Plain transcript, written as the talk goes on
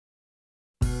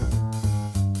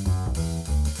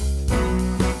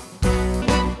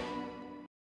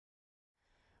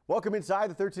Welcome inside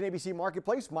the 13 ABC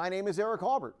Marketplace. My name is Eric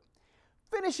Halbert.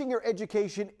 Finishing your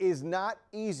education is not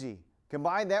easy.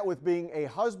 Combine that with being a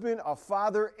husband, a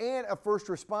father, and a first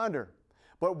responder.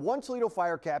 But one Toledo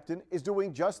fire captain is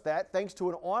doing just that thanks to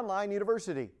an online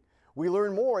university. We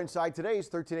learn more inside today's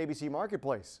 13 ABC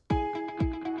Marketplace.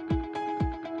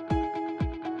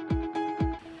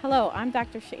 Hello, I'm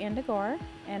Dr. Cheyenne DeGore,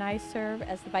 and I serve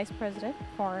as the Vice President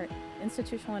for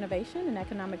Institutional Innovation and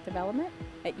Economic Development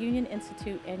at Union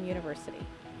Institute and University.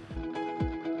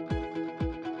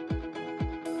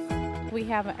 We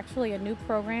have actually a new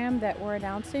program that we're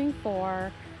announcing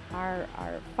for our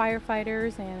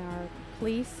firefighters and our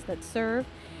police that serve,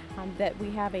 that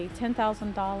we have a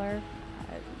 $10,000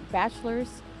 bachelor's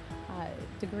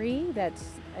degree that's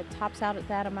tops out at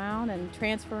that amount, and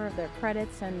transfer of their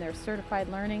credits and their certified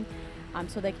learning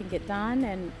so they can get done,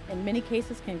 and in many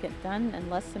cases can get done in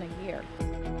less than a year.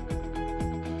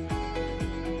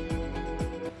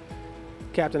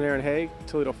 Captain Aaron Haig,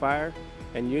 Toledo Fire,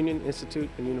 and Union Institute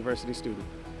and University student.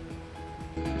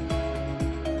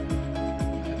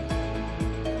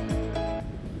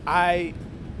 I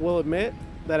will admit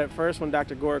that at first when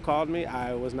Dr. Gore called me,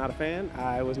 I was not a fan.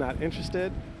 I was not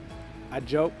interested. I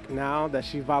joke now that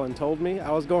she voluntold me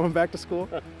I was going back to school,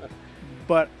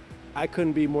 but I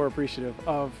couldn't be more appreciative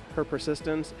of her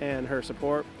persistence and her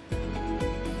support.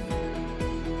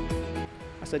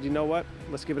 I said, you know what,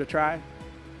 let's give it a try.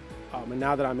 And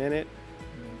now that I'm in it,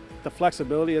 the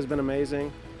flexibility has been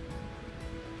amazing.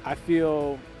 I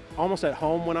feel almost at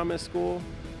home when I'm at school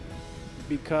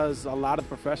because a lot of the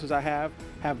professors I have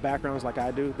backgrounds like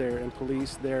I do. They're in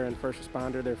police, they're in first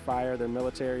responder, they're fire, they're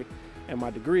military, and my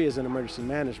degree is in emergency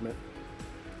management.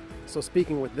 So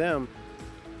speaking with them,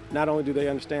 not only do they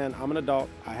understand I'm an adult,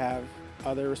 I have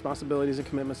other responsibilities and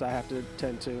commitments I have to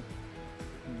attend to,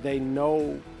 they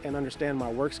know and understand my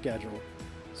work schedule.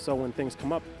 So when things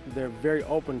come up, they're very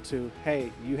open to,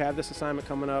 hey, you have this assignment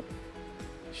coming up,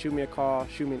 shoot me a call,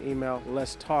 shoot me an email,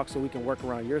 let's talk so we can work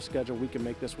around your schedule, we can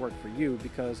make this work for you,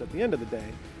 because at the end of the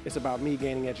day, it's about me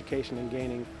gaining education and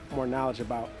gaining more knowledge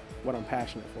about what I'm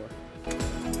passionate for.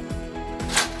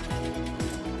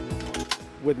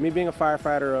 With me being a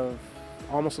firefighter of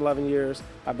almost 11 years,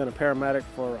 I've been a paramedic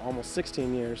for almost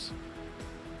 16 years.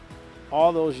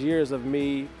 All those years of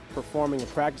me performing and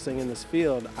practicing in this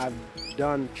field, I've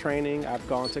done training, I've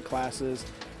gone to classes,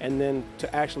 and then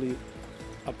to actually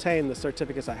obtain the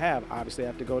certificates I have, obviously I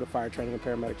have to go to fire training and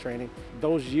paramedic training.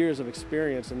 Those years of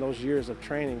experience and those years of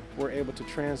training were able to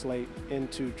translate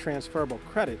into transferable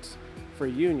credits for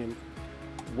Union.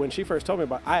 When she first told me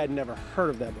about it, I had never heard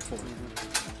of that before.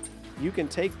 You can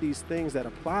take these things that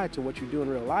apply to what you do in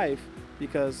real life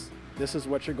because this is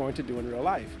what you're going to do in real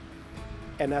life.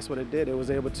 And that's what it did. It was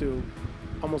able to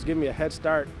almost give me a head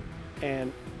start,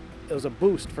 and it was a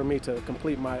boost for me to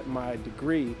complete my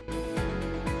degree.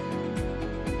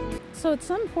 So it's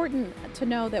so important to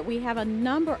know that we have a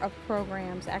number of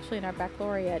programs actually in our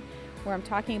baccalaureate where I'm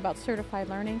talking about certified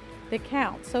learning that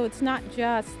count. So it's not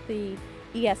just the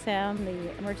ESM,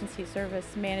 the Emergency Service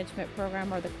Management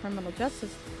Program, or the Criminal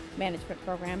Justice Management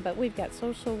Program, but we've got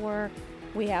social work,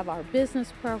 we have our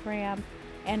business program,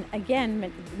 and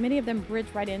again, many of them bridge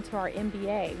right into our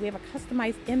MBA. We have a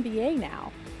customized MBA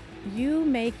now. You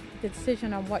make the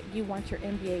decision on what you want your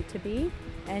MBA to be,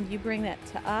 and you bring that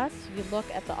to us, you look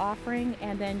at the offering,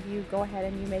 and then you go ahead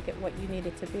and you make it what you need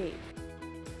it to be.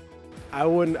 I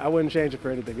wouldn't change it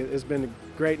for anything. It's been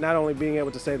great not only being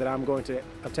able to say that I'm going to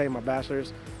obtain my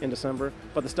bachelor's in December,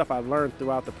 but the stuff I've learned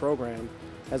throughout the program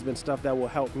has been stuff that will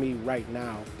help me right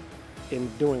now in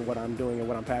doing what I'm doing and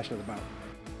what I'm passionate about.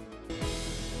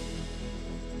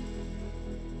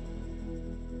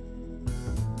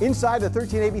 Inside the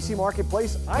 13 ABC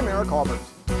Marketplace, I'm Eric Halbert.